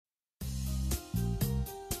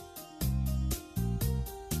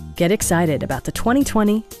Get excited about the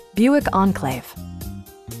 2020 Buick Enclave.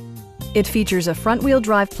 It features a front-wheel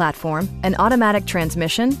drive platform, an automatic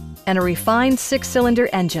transmission, and a refined 6-cylinder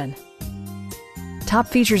engine. Top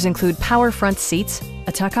features include power front seats,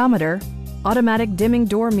 a tachometer, automatic dimming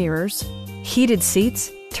door mirrors, heated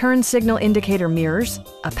seats, turn signal indicator mirrors,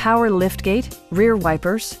 a power liftgate, rear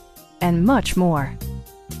wipers, and much more.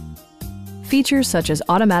 Features such as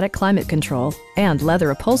automatic climate control and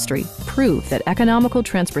leather upholstery prove that economical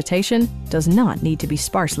transportation does not need to be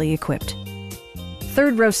sparsely equipped.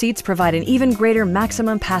 Third-row seats provide an even greater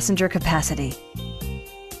maximum passenger capacity.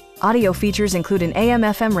 Audio features include an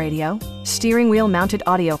AM/FM radio, steering wheel mounted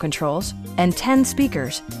audio controls, and 10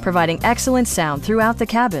 speakers, providing excellent sound throughout the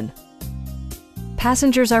cabin.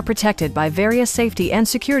 Passengers are protected by various safety and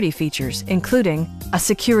security features, including a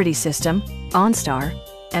security system, onStar,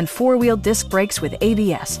 and 4-wheel disc brakes with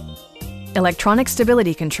ABS. Electronic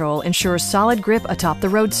stability control ensures solid grip atop the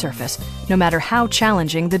road surface, no matter how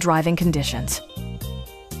challenging the driving conditions.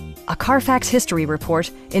 A Carfax history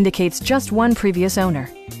report indicates just one previous owner.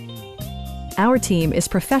 Our team is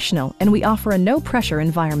professional and we offer a no-pressure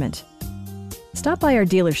environment. Stop by our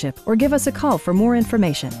dealership or give us a call for more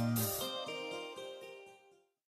information.